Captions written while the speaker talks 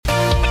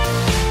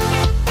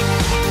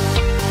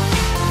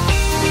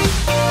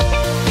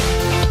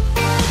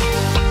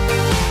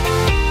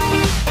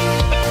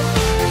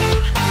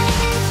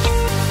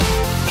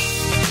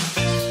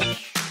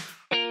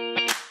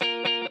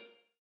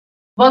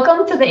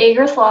Welcome to the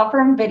Agruss Law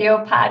Firm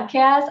video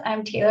podcast.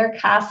 I'm Taylor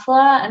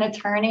Kosla, an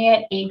attorney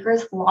at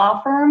Agruss Law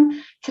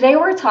Firm. Today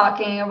we're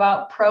talking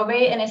about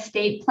probate and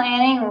estate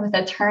planning with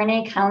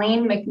attorney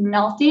Colleen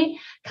McNulty.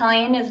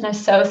 Colleen is an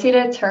associate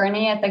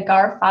attorney at the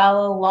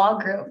Garofalo Law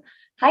Group.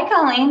 Hi,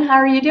 Colleen. How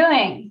are you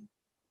doing?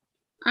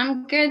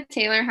 I'm good,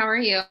 Taylor. How are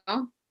you?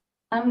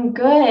 I'm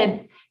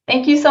good.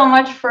 Thank you so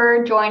much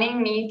for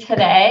joining me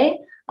today.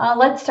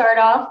 Let's start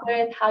off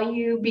with how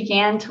you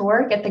began to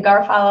work at the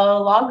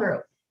Garofalo Law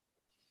Group.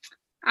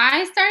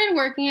 I started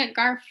working at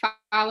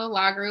Garofalo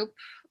Law Group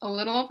a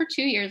little over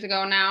 2 years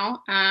ago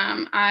now.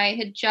 I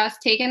had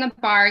just taken the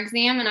bar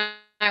exam and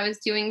I was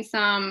doing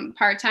some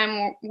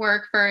part-time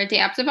work for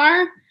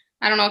Adaptivar.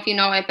 I don't know if you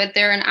know it, but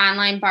they're an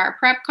online bar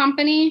prep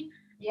company.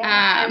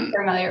 Yeah, I'm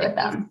familiar with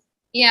them.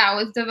 It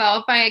was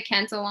developed by a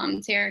Kent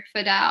alum, Taylor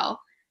Kosla,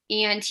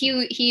 and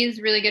he is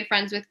really good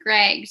friends with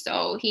Greg.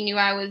 So he knew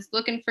I was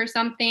looking for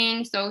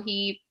something. So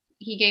he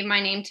gave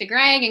my name to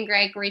Greg, and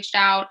Greg reached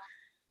out.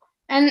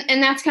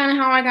 And that's kind of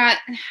how I got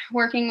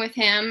working with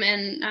him,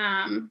 and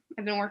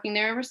I've been working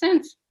there ever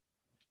since.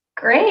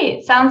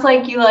 Great. Sounds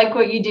like you like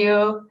what you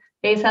do.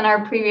 Based on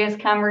our previous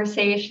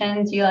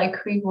conversations, you like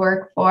who you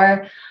work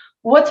for.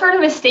 What sort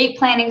of estate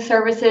planning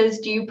services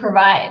do you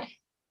provide?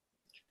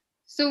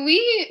 So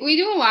we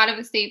do a lot of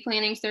estate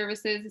planning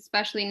services,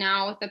 especially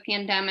now with the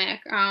pandemic.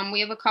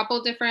 We have a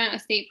couple different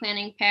estate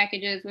planning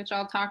packages, which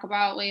I'll talk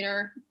about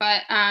later.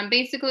 But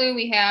basically,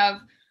 we have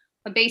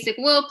a basic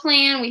will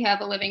plan, we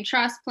have a living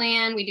trust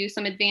plan, we do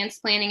some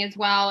advanced planning as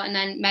well, and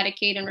then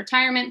Medicaid and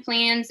retirement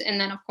plans, and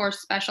then of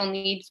course special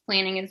needs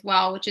planning as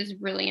well, which is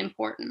really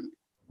important.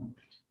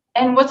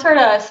 And what sort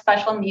of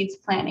special needs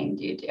planning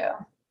do you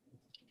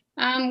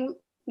do?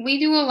 We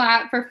do a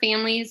lot for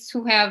families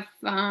who have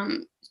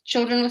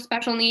children with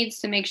special needs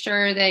to make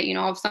sure that,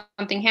 if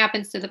something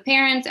happens to the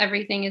parents,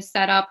 everything is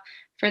set up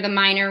for the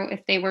minor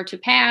if they were to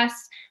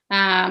pass.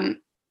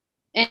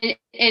 And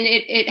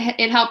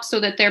it helps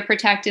so that they're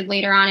protected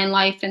later on in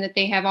life and that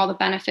they have all the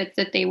benefits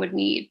that they would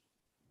need.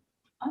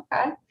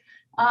 Okay.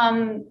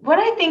 When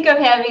I think of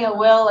having a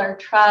will or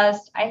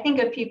trust, I think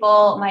of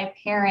people my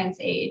parents'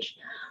 age.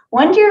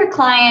 When do your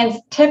clients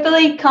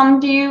typically come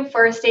to you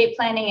for estate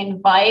planning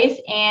advice,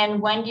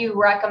 and when do you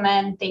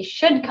recommend they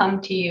should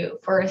come to you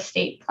for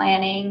estate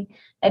planning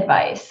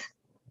advice?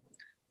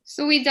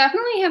 So we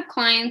definitely have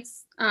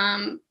clients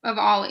of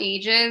all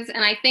ages,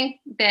 and I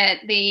think that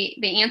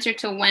the answer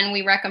to when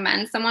we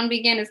recommend someone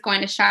begin is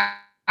going to shock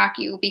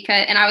you,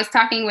 and I was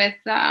talking with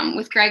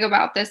Greg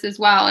about this as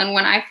well, and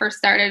when I first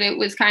started it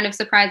was kind of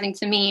surprising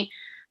to me,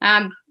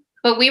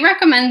 but we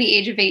recommend the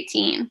age of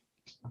 18.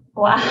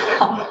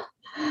 Wow.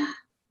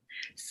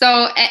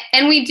 So,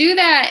 and we do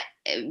that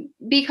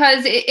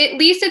because at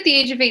least at the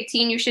age of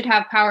 18 you should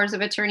have powers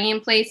of attorney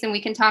in place, and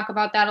we can talk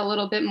about that a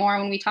little bit more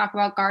when we talk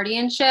about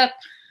guardianship.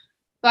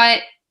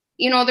 But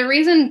the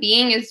reason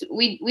being is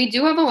we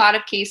do have a lot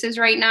of cases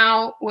right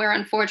now where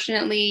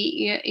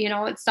unfortunately,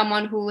 it's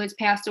someone who has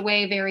passed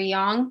away very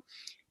young.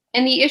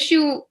 And the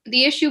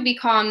issue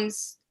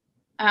becomes,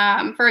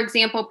 for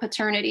example,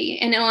 paternity.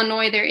 In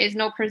Illinois, there is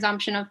no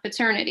presumption of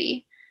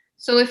paternity.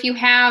 So if you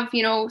have,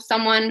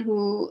 someone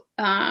who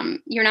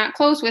you're not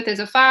close with as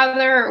a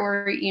father,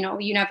 or,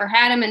 you never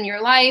had him in your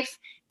life,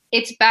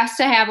 it's best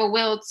to have a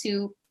will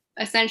to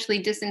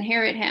essentially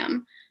disinherit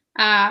him.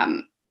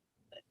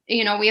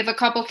 We have a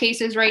couple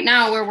cases right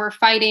now where we're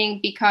fighting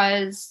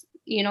because,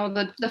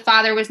 the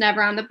father was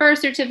never on the birth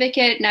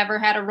certificate, never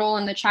had a role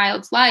in the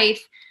child's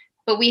life,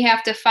 but we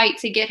have to fight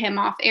to get him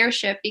off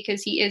heirship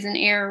because he is an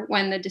heir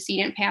when the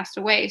decedent passed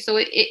away. So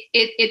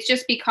it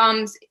just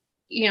becomes,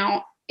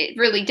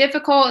 really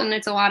difficult, and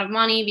it's a lot of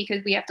money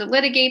because we have to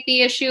litigate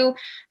the issue.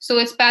 So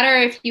it's better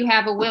if you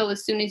have a will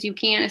as soon as you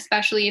can,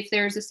 especially if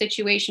there's a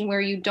situation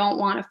where you don't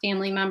want a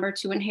family member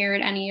to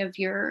inherit any of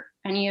your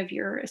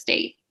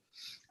estate.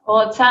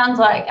 Well, it sounds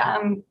like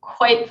I'm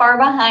quite far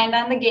behind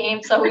on the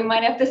game, so we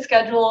might have to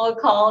schedule a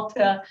call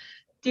to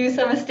do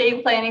some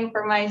estate planning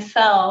for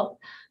myself.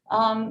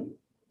 Can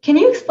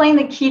you explain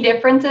the key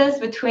differences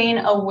between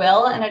a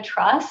will and a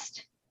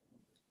trust?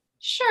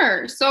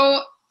 Sure.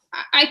 So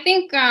I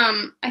think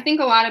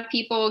a lot of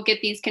people get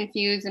these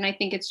confused, and I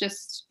think it's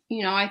just,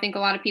 I think a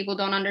lot of people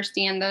don't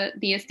understand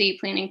the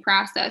estate planning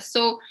process.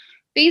 So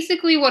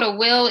basically what a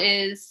will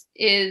is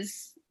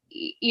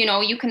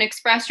you can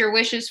express your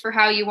wishes for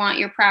how you want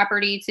your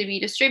property to be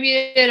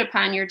distributed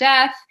upon your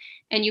death,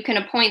 and you can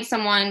appoint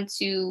someone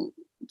to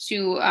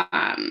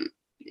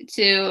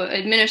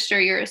administer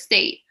your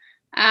estate.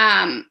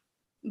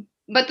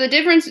 But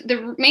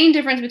the main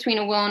difference between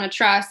a will and a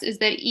trust is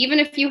that even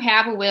if you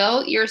have a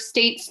will, your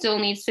estate still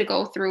needs to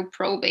go through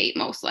probate,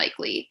 most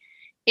likely.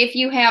 If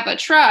you have a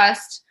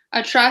trust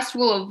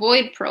will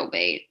avoid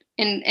probate.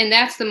 And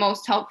that's the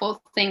most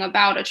helpful thing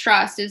about a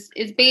trust is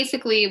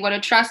basically what a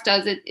trust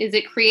does is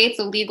it creates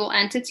a legal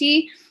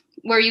entity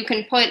where you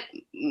can put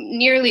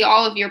nearly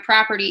all of your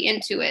property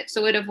into it.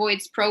 So it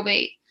avoids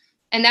probate.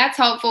 And that's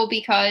helpful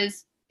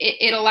because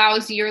it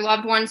allows your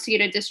loved ones to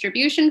get a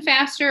distribution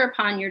faster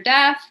upon your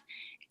death.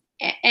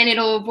 and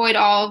it'll avoid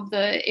all of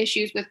the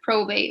issues with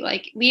probate,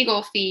 like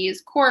legal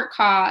fees, court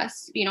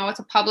costs. It's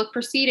a public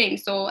proceeding,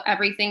 so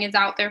everything is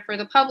out there for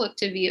the public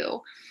to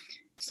view.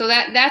 So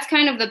that's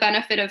kind of the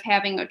benefit of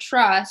having a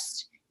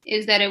trust,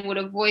 is that it would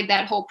avoid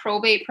that whole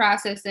probate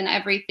process and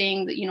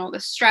everything, the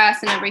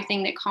stress and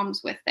everything that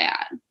comes with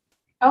that.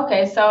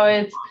 Okay, so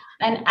it's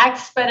an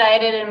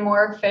expedited and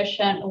more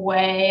efficient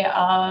way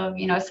of,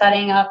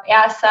 setting up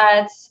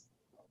assets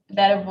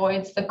that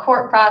avoids the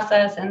court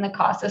process and the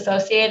costs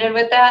associated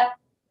with that.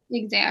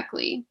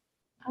 Exactly.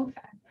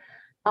 Okay.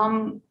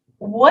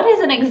 What is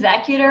an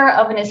executor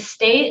of an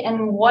estate,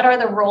 and what are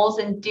the roles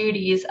and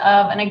duties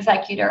of an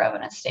executor of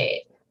an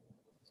estate?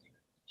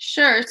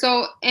 Sure.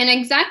 So an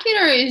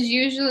executor is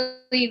usually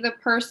the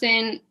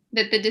person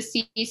that the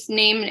deceased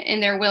named in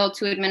their will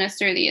to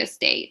administer the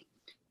estate.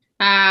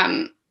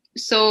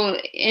 So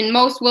in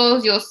most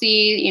wills, you'll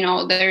see,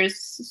 there's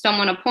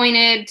someone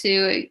appointed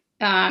to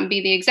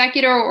be the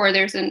executor, or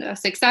there's a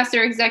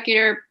successor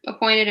executor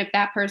appointed if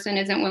that person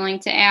isn't willing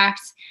to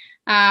act.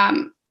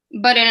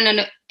 But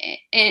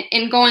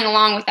in going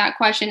along with that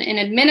question, an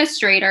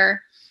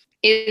administrator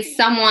is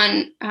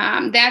someone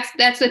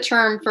that's the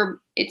term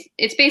for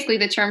it's basically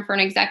the term for an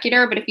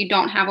executor, but if you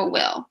don't have a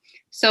will.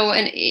 So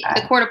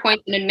the court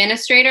appoints an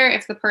administrator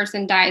if the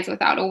person dies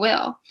without a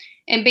will.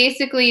 And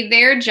basically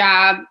their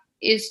job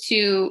is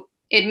to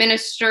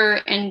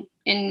administer, and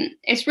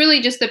it's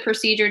really just the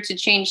procedure to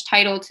change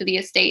title to the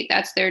estate.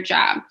 That's their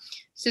job.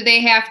 So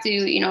they have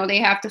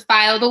to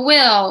file the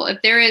will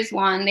if there is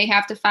one. They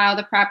have to file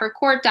the proper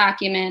court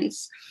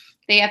documents.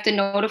 They have to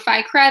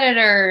notify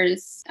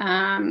creditors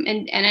and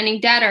any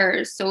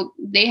debtors. So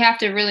they have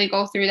to really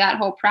go through that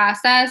whole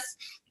process.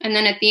 And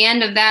then at the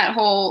end of that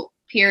whole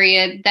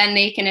period, then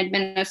they can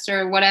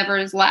administer whatever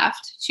is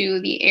left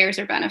to the heirs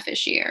or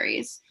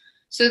beneficiaries.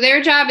 So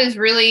their job is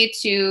really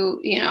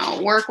to,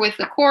 work with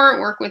the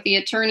court, work with the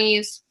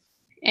attorneys,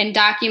 and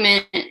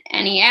document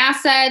any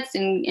assets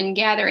and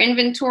gather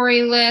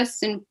inventory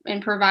lists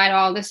and provide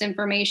all this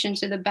information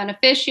to the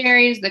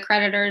beneficiaries, the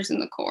creditors,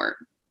 and the court.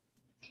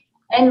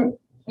 And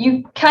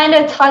you kind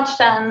of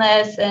touched on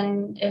this,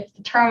 and if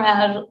the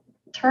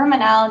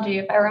terminology,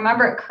 if I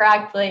remember it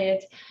correctly,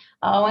 it's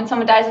when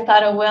someone dies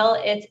without a will,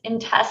 it's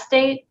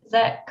intestate. Is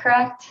that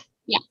correct?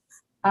 Yes.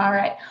 All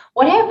right.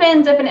 What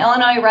happens if an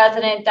Illinois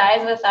resident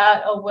dies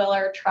without a will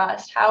or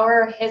trust? How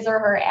are his or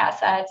her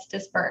assets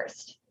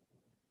dispersed?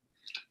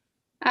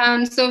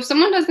 So if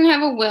someone doesn't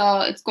have a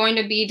will, it's going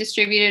to be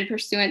distributed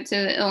pursuant to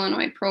the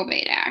Illinois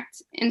Probate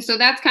Act. And so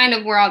that's kind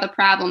of where all the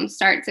problems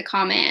start to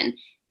come in.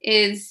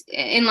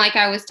 Like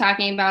I was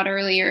talking about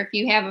earlier, if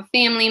you have a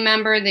family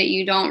member that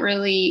you don't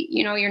really,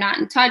 you're not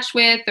in touch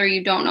with, or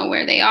you don't know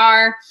where they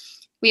are,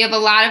 we have a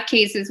lot of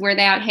cases where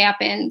that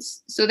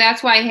happens. So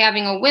that's why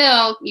having a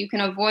will, you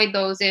can avoid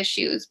those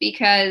issues,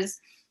 because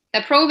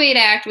the Probate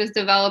Act was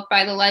developed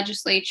by the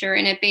legislature,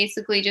 and it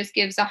basically just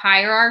gives a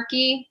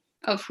hierarchy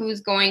of who's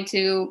going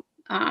to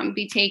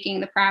be taking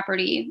the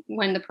property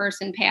when the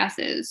person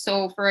passes.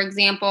 So for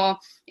example,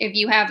 if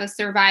you have a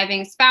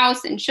surviving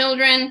spouse and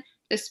children,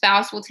 the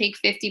spouse will take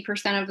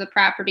 50% of the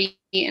property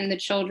and the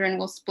children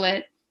will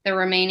split the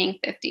remaining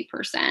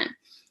 50%.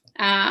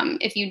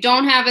 If you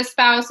don't have a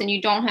spouse and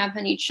you don't have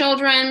any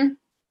children,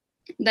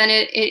 then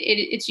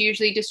it's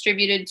usually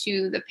distributed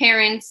to the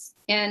parents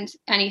and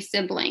any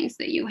siblings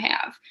that you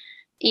have.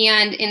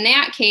 And in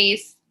that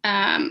case,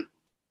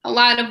 a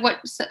lot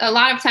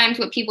of times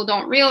what people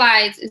don't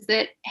realize is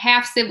that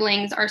half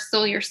siblings are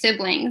still your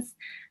siblings.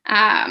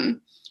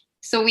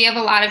 So we have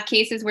a lot of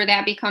cases where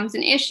that becomes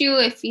an issue.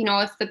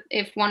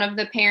 If one of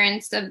the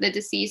parents of the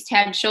deceased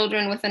had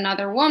children with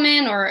another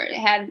woman, or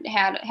had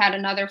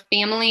another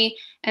family,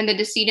 and the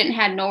decedent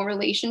had no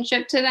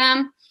relationship to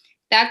them,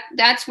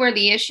 that's where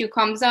the issue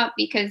comes up,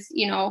 because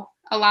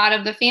a lot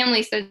of the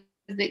families say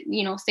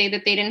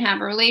that they didn't have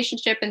a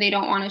relationship and they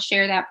don't want to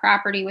share that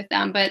property with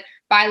them, but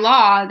by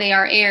law they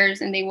are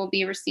heirs and they will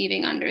be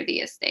receiving under the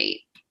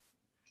estate.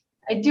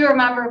 I do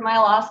remember my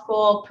law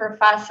school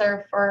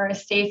professor for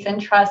estates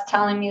and trust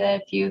telling me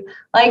that if you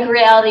like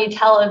reality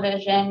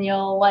television,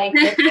 you'll like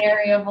this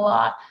area of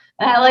law.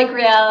 And I like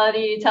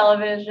reality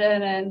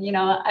television, and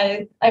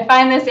I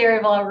find this area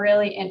of law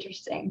really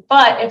interesting.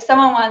 But if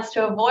someone wants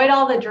to avoid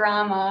all the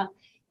drama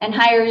and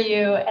hire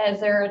you as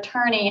their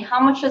attorney,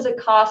 how much does it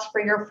cost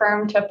for your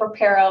firm to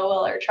prepare a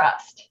will or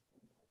trust?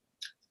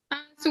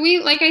 So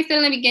like I said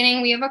in the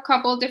beginning, we have a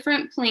couple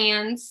different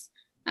plans.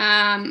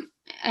 And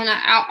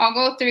I'll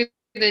go through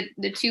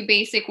the two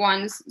basic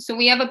ones. So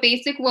we have a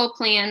basic will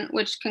plan,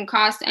 which can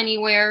cost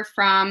anywhere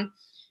from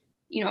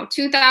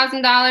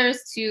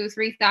 $2,000 to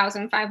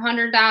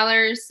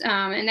 $3,500.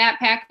 And that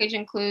package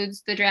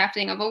includes the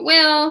drafting of a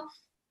will,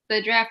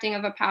 the drafting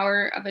of a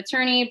power of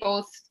attorney,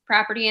 both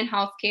property and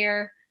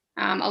healthcare,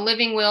 a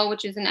living will,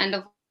 which is an end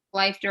of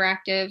life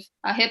directive,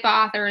 a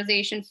HIPAA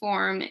authorization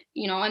form,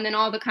 and then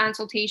all the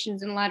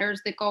consultations and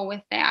letters that go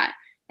with that.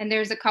 And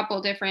there's a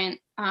couple different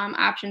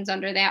options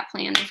under that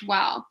plan as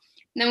well.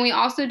 And then we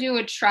also do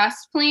a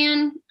trust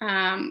plan,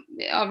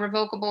 a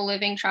revocable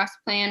living trust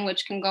plan,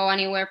 which can go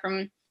anywhere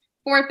from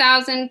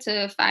 $4,000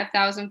 to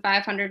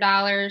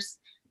 $5,500.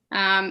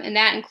 And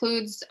that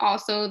includes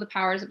also the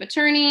powers of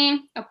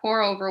attorney, a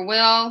pour over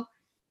will,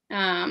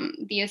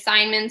 the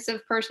assignments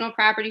of personal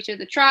property to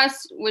the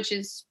trust, which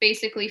is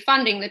basically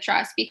funding the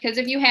trust. Because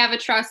if you have a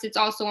trust, it's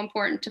also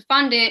important to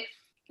fund it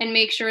and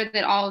make sure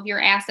that all of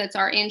your assets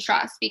are in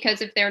trust.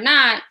 Because if they're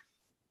not,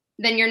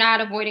 then you're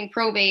not avoiding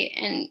probate,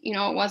 and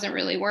it wasn't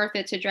really worth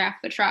it to draft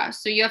the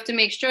trust. So you have to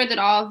make sure that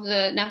all of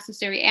the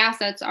necessary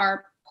assets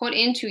are put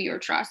into your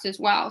trust as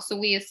well. So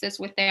we assist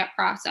with that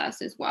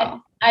process as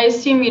well. I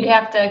assume you'd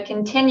have to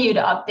continue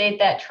to update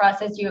that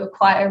trust as you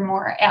acquire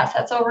more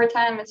assets over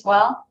time as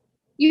well.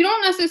 You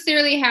don't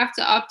necessarily have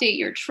to update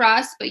your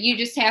trust, but you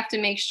just have to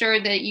make sure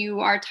that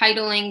you are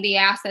titling the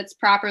assets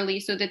properly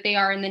so that they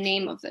are in the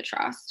name of the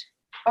trust.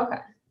 Okay.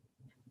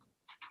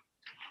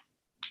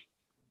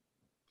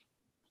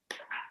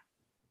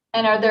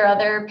 And are there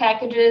other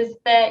packages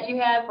that you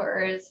have,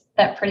 or is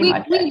that pretty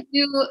much it? We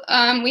do.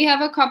 We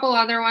have a couple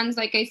other ones.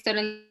 Like I said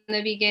in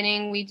the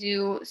beginning, we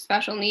do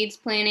special needs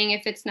planning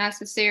if it's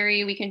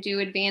necessary. We can do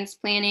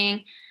advanced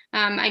planning.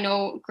 I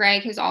know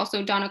Greg has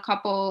also done a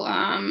couple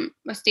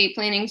estate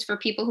plannings for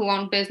people who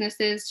own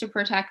businesses to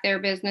protect their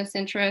business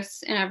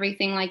interests and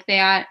everything like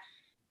that.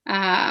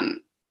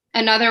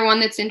 Another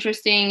one that's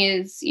interesting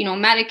is,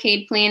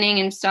 Medicaid planning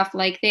and stuff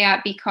like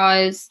that,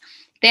 because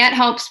that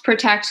helps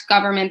protect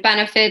government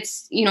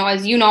benefits.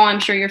 As I'm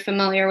sure you're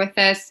familiar with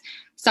this.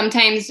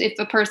 Sometimes if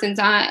a person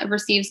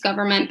receives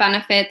government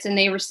benefits and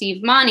they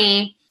receive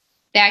money,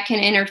 that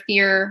can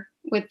interfere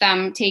with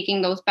them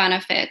taking those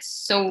benefits.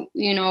 So,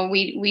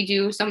 we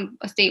do some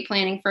estate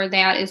planning for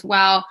that as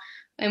well.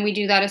 And we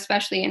do that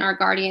especially in our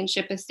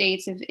guardianship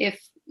estates.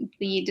 If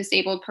the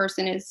disabled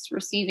person is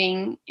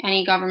receiving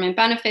any government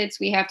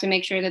benefits, we have to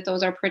make sure that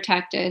those are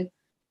protected.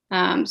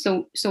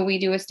 So we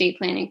do estate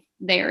planning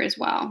there as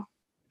well.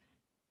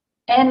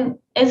 And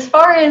as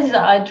far as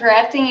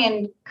drafting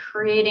and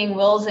creating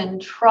wills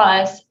and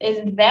trusts, is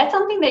that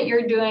something that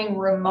you're doing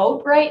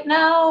remote right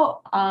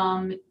now?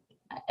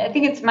 I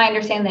think it's my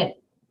understanding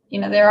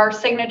that, there are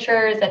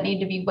signatures that need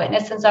to be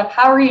witnessed and stuff.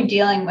 How are you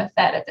dealing with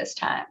that at this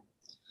time?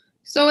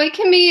 So it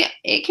can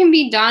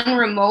be done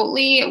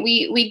remotely.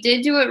 We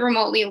did do it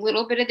remotely a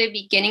little bit at the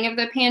beginning of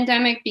the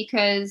pandemic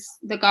because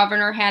the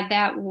governor had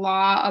that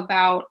law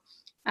about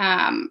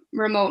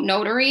remote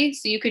notary.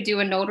 So you could do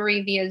a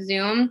notary via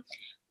Zoom.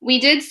 We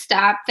did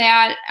stop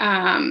that.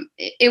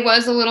 It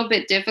was a little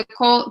bit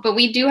difficult, but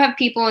we do have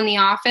people in the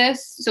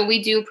office. So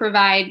we do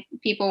provide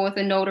people with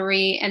a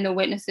notary and the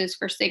witnesses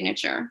for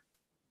signature.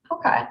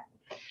 Okay.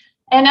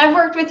 And I've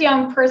worked with you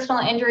on personal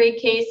injury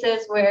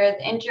cases where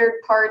the injured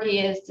party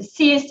is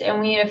deceased and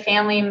we need a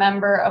family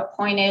member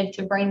appointed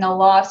to bring the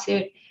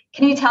lawsuit.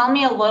 Can you tell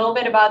me a little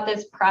bit about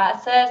this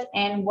process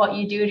and what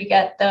you do to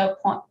get the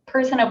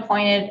person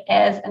appointed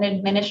as an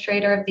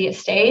administrator of the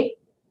estate?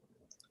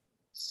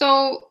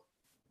 So,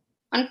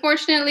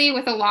 unfortunately,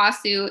 with a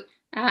lawsuit,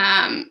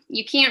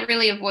 you can't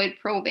really avoid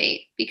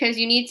probate because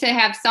you need to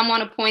have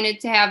someone appointed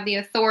to have the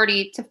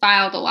authority to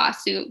file the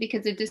lawsuit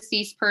because a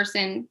deceased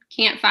person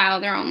can't file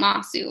their own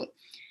lawsuit.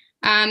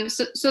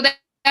 So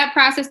that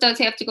process does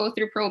have to go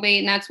through probate,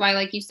 and that's why,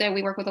 like you said,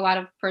 we work with a lot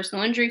of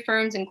personal injury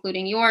firms,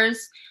 including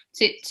yours,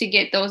 to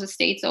get those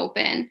estates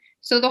open.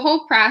 So the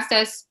whole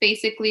process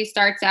basically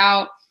starts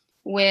out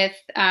with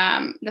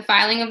the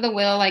filing of the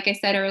will. Like I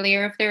said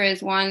earlier, if there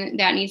is one,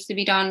 that needs to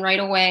be done right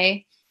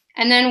away.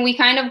 And then we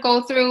kind of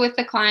go through with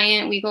the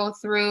client, we go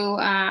through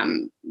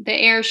the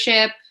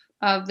heirship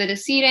of the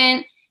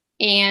decedent,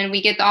 and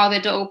we get all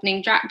the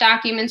opening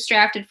documents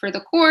drafted for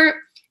the court,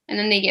 and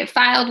then they get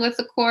filed with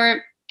the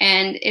court.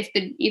 And if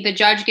the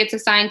judge gets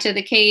assigned to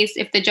the case,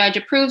 if the judge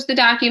approves the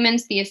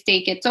documents, the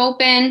estate gets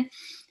open.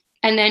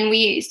 And then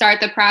we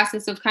start the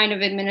process of kind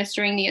of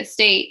administering the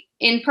estate.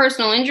 In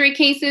personal injury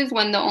cases,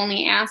 when the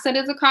only asset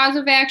is a cause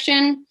of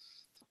action,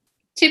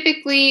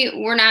 typically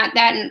we're not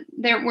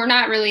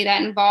really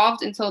that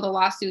involved until the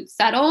lawsuit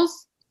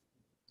settles.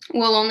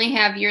 We'll only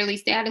have yearly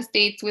status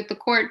dates with the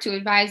court to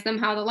advise them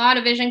how the law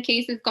division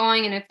case is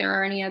going and if there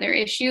are any other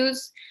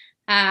issues.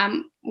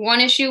 One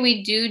issue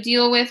we do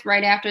deal with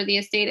right after the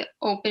estate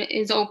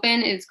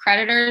is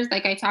creditors,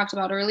 like I talked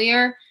about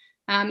earlier.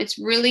 It's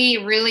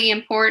really, really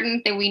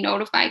important that we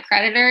notify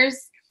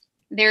creditors.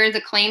 There is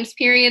a claims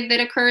period that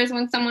occurs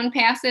when someone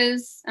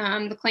passes.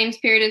 The claims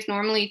period is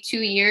normally 2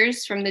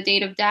 years from the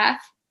date of death.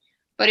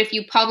 But if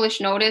you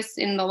publish notice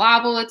in the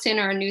law bulletin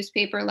or a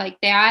newspaper like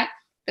that,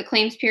 the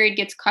claims period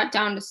gets cut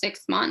down to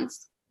 6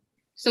 months.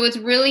 So it's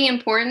really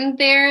important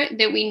there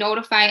that we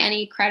notify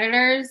any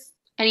creditors,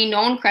 any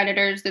known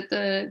creditors that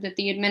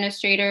the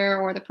administrator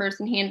or the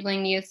person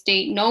handling the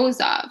estate knows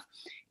of.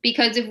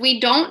 Because if we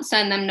don't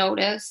send them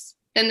notice,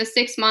 then the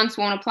 6 months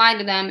won't apply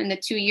to them and the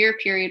 2 year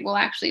period will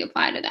actually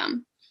apply to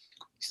them.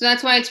 So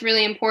that's why it's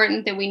really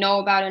important that we know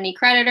about any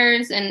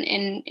creditors. And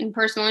in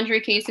personal injury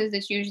cases,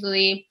 it's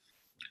usually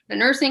the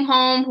nursing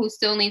home who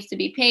still needs to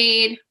be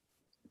paid.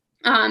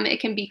 It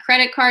can be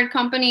credit card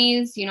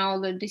companies.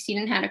 The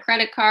decedent had a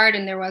credit card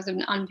and there was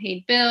an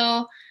unpaid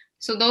bill.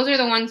 So those are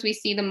the ones we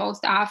see the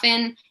most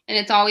often. And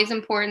it's always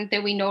important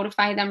that we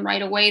notify them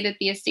right away that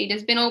the estate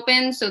has been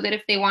opened so that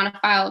if they want to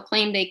file a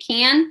claim, they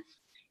can.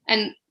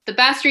 And the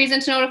best reason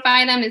to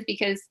notify them is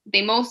because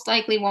they most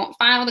likely won't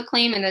file the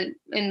claim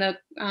in the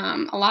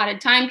allotted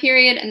time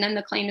period, and then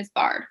the claim is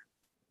barred.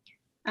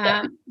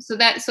 So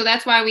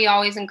that's why we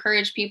always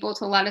encourage people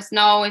to let us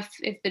know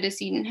if the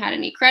decedent had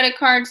any credit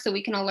cards, so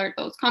we can alert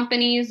those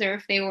companies, or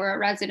if they were a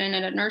resident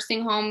at a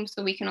nursing home,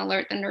 so we can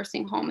alert the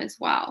nursing home as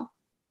well.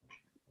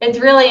 It's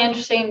really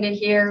interesting to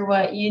hear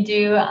what you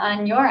do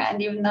on your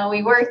end, even though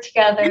we work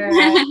together.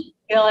 I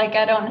feel like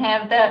I don't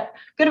have that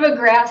good of a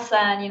grasp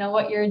on,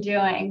 what you're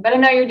doing, but I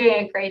know you're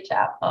doing a great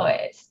job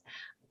always.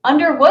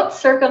 Under what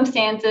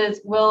circumstances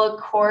will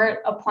a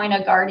court appoint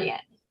a guardian?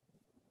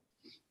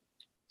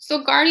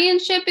 So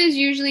guardianship is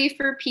usually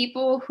for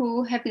people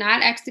who have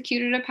not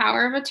executed a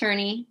power of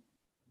attorney.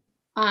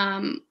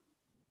 And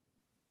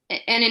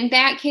in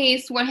that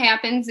case, what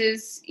happens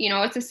is,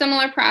 it's a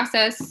similar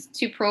process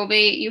to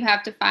probate. You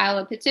have to file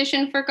a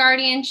petition for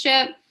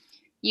guardianship.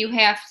 You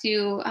have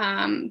to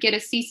get a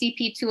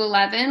CCP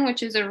 211,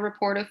 which is a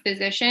report of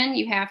physician.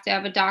 You have to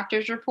have a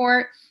doctor's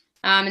report.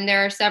 And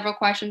there are several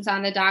questions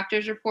on the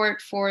doctor's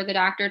report for the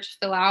doctor to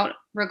fill out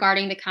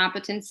regarding the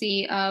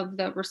competency of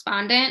the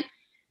respondent.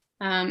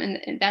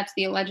 And that's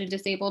the alleged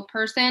disabled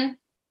person.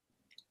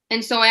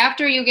 And so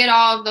after you get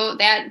all of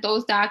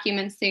those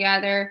documents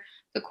together,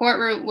 the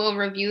court will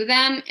review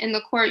them, and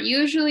the court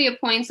usually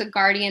appoints a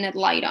guardian ad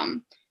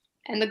litem.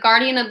 And the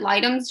guardian ad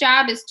litem's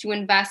job is to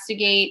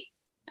investigate,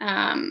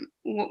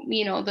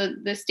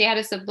 the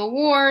status of the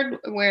ward,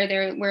 where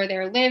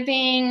they're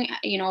living,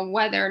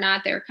 whether or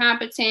not they're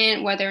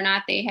competent, whether or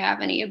not they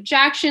have any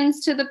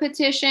objections to the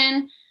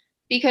petition.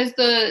 Because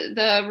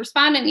the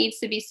respondent needs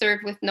to be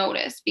served with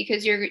notice,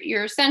 because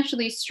you're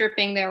essentially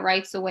stripping their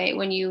rights away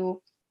when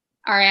you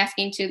are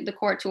asking the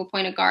court to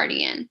appoint a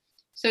guardian.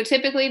 So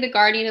typically the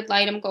guardian ad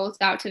litem goes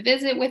out to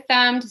visit with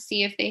them to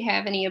see if they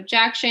have any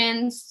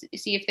objections,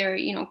 see if they're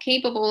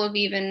capable of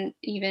even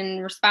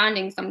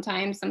responding.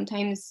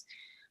 Sometimes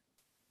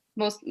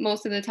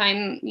most of the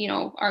time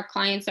our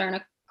clients are in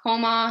a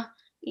coma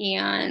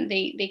and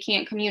they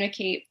can't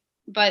communicate.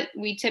 But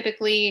we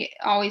typically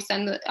always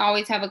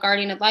have a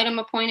guardian ad litem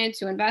appointed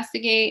to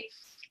investigate.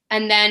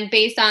 And then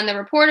based on the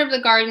report of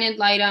the guardian ad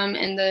litem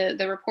and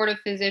the report of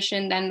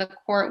physician, then the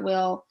court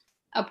will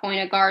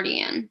appoint a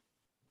guardian.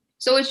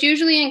 So it's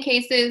usually in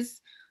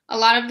cases, a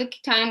lot of the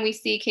time we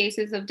see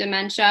cases of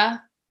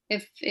dementia,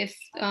 if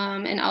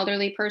an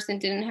elderly person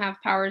didn't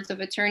have powers of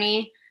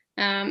attorney,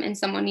 and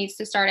someone needs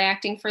to start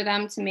acting for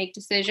them to make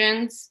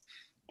decisions.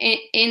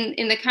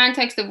 In the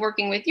context of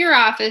working with your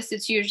office,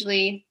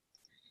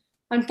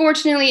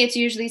 unfortunately, it's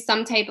usually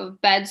some type of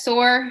bed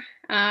sore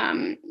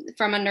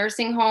from a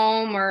nursing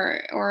home,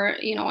 or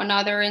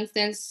another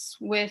instance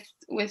with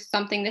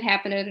something that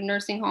happened at a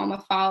nursing home, a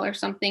fall or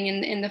something,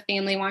 and the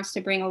family wants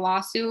to bring a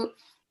lawsuit.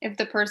 If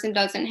the person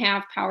doesn't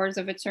have powers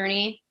of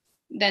attorney,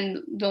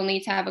 then they'll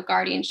need to have a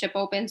guardianship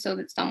open so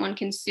that someone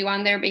can sue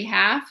on their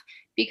behalf,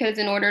 because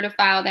in order to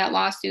file that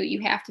lawsuit,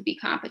 you have to be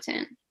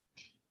competent.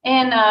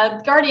 And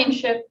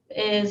guardianship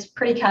is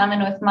pretty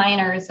common with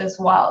minors as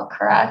well,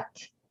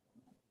 correct?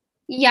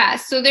 Yeah,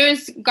 so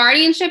there's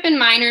guardianship and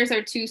minors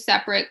are two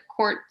separate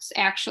courts,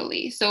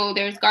 actually. So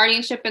there's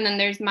guardianship and then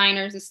there's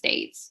minors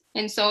estates.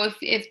 And so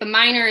if the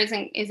minor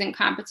isn't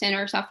competent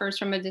or suffers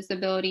from a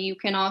disability, you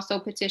can also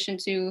petition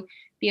to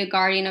be a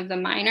guardian of the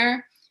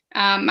minor.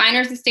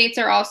 Minors estates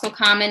are also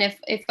common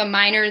if the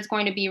minor is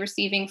going to be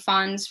receiving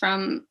funds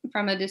from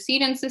a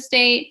decedent's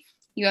estate.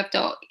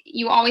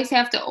 You always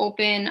have to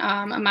open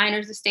a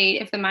minor's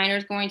estate if the minor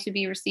is going to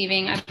be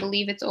receiving, I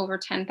believe it's over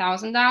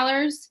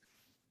 $10,000.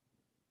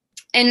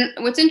 And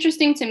what's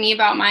interesting to me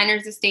about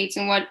minors estates,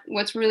 and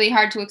what's really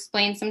hard to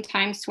explain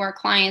sometimes to our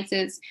clients,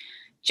 is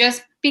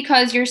just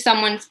because you're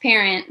someone's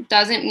parent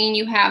doesn't mean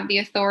you have the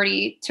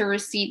authority to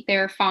receipt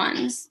their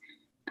funds.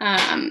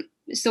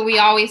 So we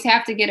always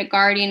have to get a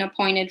guardian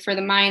appointed for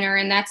the minor,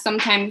 and that's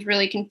sometimes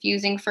really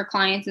confusing for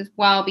clients as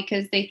well,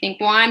 because they think,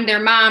 well, I'm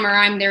their mom or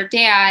I'm their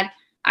dad,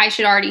 I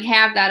should already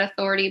have that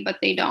authority, but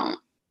they don't.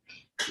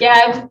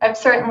 Yeah, I've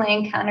certainly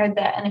encountered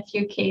that in a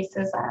few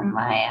cases on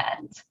my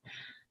end.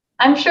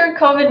 I'm sure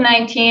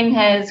COVID-19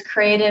 has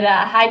created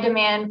a high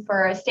demand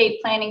for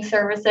estate planning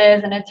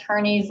services and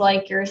attorneys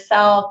like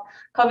yourself.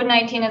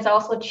 COVID-19 has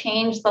also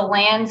changed the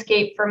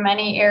landscape for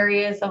many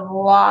areas of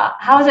law.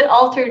 How has it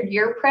altered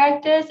your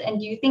practice, and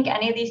do you think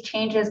any of these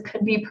changes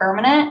could be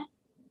permanent?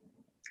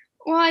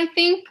 Well, I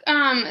think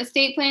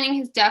estate planning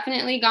has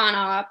definitely gone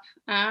up.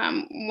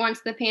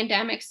 Once the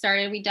pandemic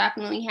started, we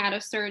definitely had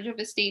a surge of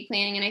estate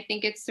planning, and I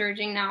think it's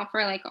surging now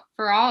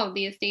for all of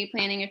the estate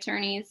planning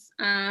attorneys.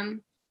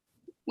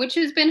 Which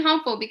has been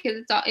helpful,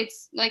 because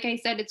it's like I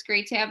said, it's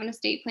great to have an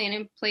estate plan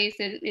in place.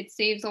 It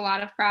saves a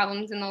lot of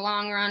problems in the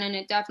long run, and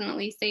it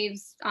definitely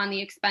saves on the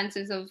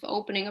expenses of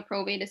opening a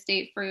probate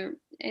estate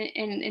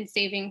and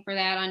saving for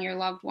that on your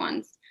loved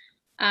ones.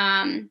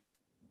 So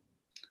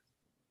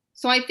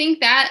I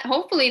think that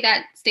hopefully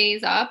that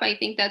stays up. I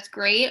think that's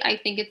great. I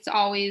think it's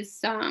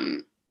always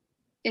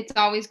it's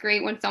always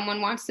great when someone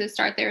wants to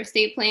start their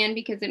estate plan,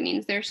 because it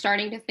means they're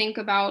starting to think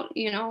about,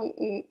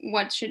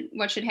 what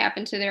should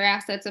happen to their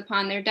assets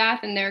upon their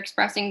death, and they're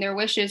expressing their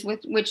wishes, with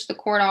which the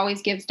court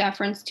always gives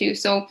deference to.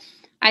 So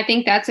I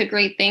think that's a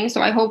great thing.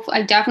 So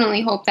I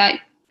definitely hope that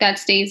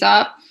stays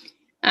up.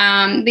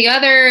 The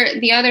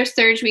other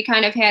surge we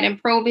kind of had in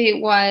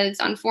probate was,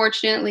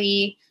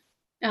 unfortunately,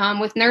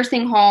 with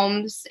nursing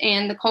homes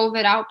and the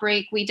COVID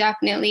outbreak, we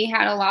definitely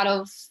had a lot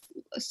of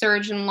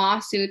surge in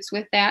lawsuits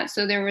with that.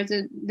 So there was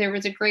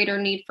a greater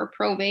need for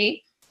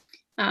probate.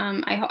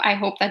 I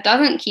hope that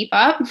doesn't keep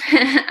up.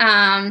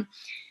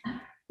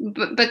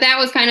 But that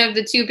was kind of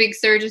the two big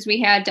surges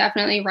we had,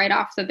 definitely right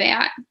off the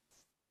bat.